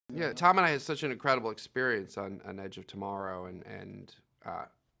Yeah, Tom and I had such an incredible experience on Edge of Tomorrow, and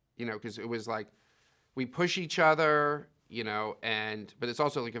you know, because it was like we push each other, you know, but it's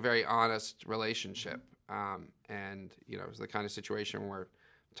also like a very honest relationship, and you know, it's the kind of situation where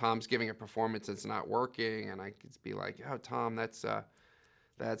Tom's giving a performance that's not working, and I could be like, "Oh, Tom,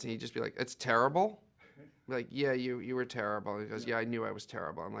 and he'd just be like, "It's terrible." Like, yeah, you were terrible. He goes, yeah, I knew I was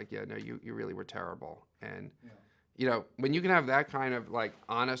terrible. I'm like, yeah, no, you really were terrible. And you know, when you can have that kind of like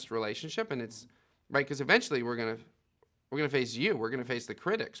honest relationship, and it's right, because eventually we're gonna face you, we're gonna face the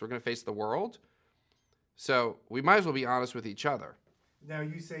critics, we're gonna face the world. So we might as well be honest with each other. Now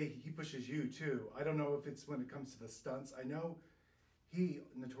you say he pushes you too. I don't know if it's when it comes to the stunts. I know he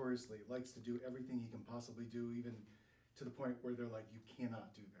notoriously likes to do everything he can possibly do, even to the point where they're like, you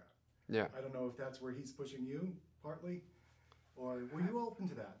cannot do that. Yeah. I don't know if that's where he's pushing you partly, or were you open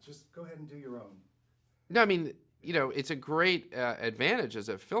to that? Just go ahead and do your own. No, I mean, you know, it's a great advantage as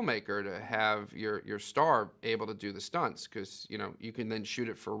a filmmaker to have your star able to do the stunts, because you know you can then shoot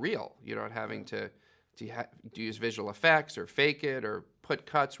it for real. You're not having to use visual effects or fake it or put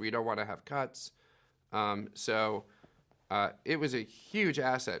cuts where you don't want to have cuts. So it was a huge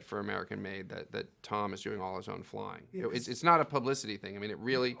asset for American Made that Tom is doing all his own flying. Yeah, it's not a publicity thing. I mean, it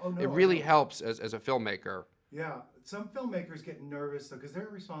really no, helps as a filmmaker. Yeah, some filmmakers get nervous though because they're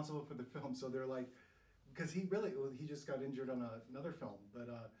responsible for the film, so they're like, because he just got injured on another film, but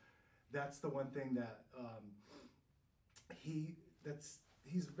that's the one thing that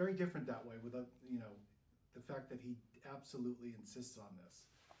he's very different that way with you know, the fact that he absolutely insists on this.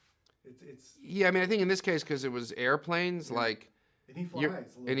 It's yeah, I mean, I think in this case, because it was airplanes, like, and he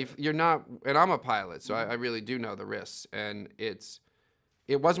flies you're not, and I'm a pilot, so I really do know the risks, and it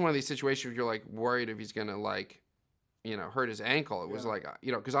wasn't one of these situations where you're like worried if he's gonna like, you know, hurt his ankle. It was like,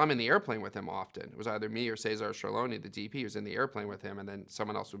 you know, because I'm in the airplane with him often. It was either me or Cesar Charloni, the DP, was in the airplane with him, and then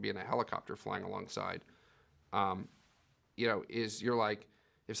someone else would be in a helicopter flying alongside. You know, you're like,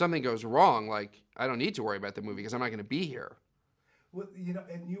 if something goes wrong, like, I don't need to worry about the movie because I'm not going to be here. Well, you know,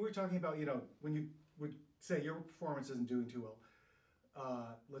 and you were talking about, you know, when you would say your performance isn't doing too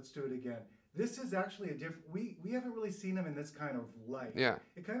well, let's do it again. This is actually a different, we haven't really seen him in this kind of light. Yeah.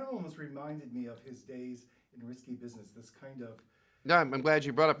 It kind of almost reminded me of his days in Risky Business, this kind of... No, I'm glad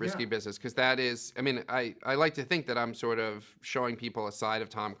you brought up Risky Business, because that is, I mean, I like to think that I'm sort of showing people a side of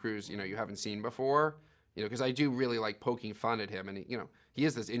Tom Cruise, you know, you haven't seen before, you know, because I do really like poking fun at him, and he, you know, he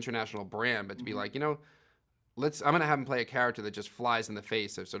is this international brand, but to be like, you know, I'm going to have him play a character that just flies in the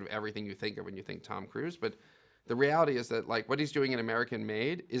face of sort of everything you think of when you think Tom Cruise. But the reality is that, like, what he's doing in American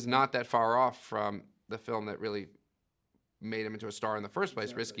Made is not that far off from the film that really made him into a star in the first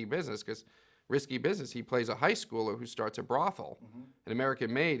place, Risky Business, because Risky Business, he plays a high schooler who starts a brothel. In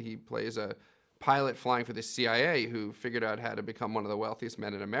American Made, he plays a pilot flying for the CIA who figured out how to become one of the wealthiest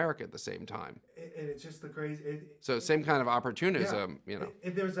men in America at the same time. And it's just the crazy... So same kind of opportunism, you know.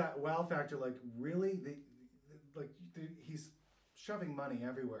 There's that wow factor, like, really? He's shoving money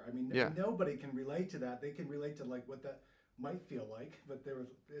everywhere. I mean, nobody can relate to that. They can relate to, like, what that might feel like, but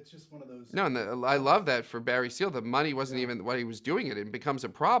it's just one of those... No, and I love that for Barry Seal. The money wasn't even what he was doing it. It becomes a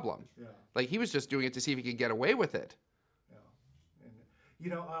problem. Yeah. Like, he was just doing it to see if he could get away with it. Yeah. And, you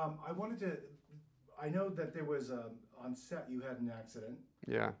know, I wanted to... I know that there was, on set, you had an accident.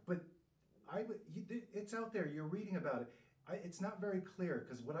 Yeah. But it's out there. You're reading about it. It's not very clear,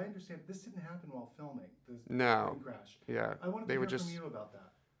 because what I understand, this didn't happen while filming. The plane crash. Yeah. I wanted to hear from you about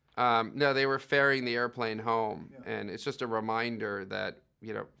that. No, they were ferrying the airplane home, and it's just a reminder that,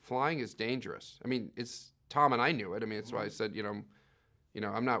 you know, flying is dangerous. I mean, it's Tom and I knew it. I mean, it's why I said, you know,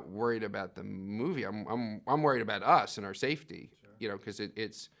 I'm not worried about the movie. I'm worried about us and our safety. Sure. You know, because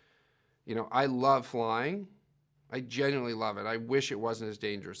it's, you know, I love flying. I genuinely love it. I wish it wasn't as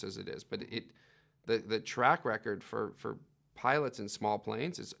dangerous as it is, but the track record for pilots in small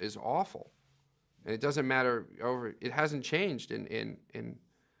planes is awful, and it doesn't matter it hasn't changed in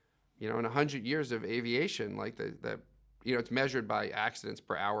you know, in 100 years of aviation. Like you know, it's measured by accidents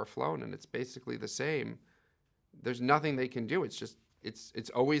per hour flown, and it's basically the same. There's nothing they can do. It's just it's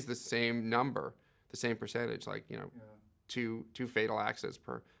always the same number, the same percentage. Like, you know, two fatal accidents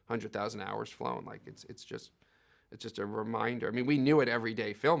per 100,000 hours flown. Like, it's just a reminder. I mean, we knew it every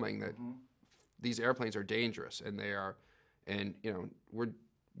day filming that these airplanes are dangerous, and they are, and you know,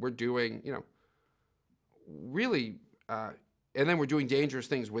 we're doing, you know, really, and then we're doing dangerous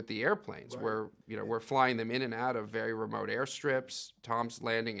things with the airplanes. Right. We're flying them in and out of very remote airstrips. Tom's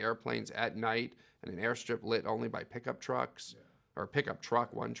landing airplanes at night in an airstrip lit only by pickup trucks, or pickup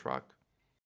truck, one truck.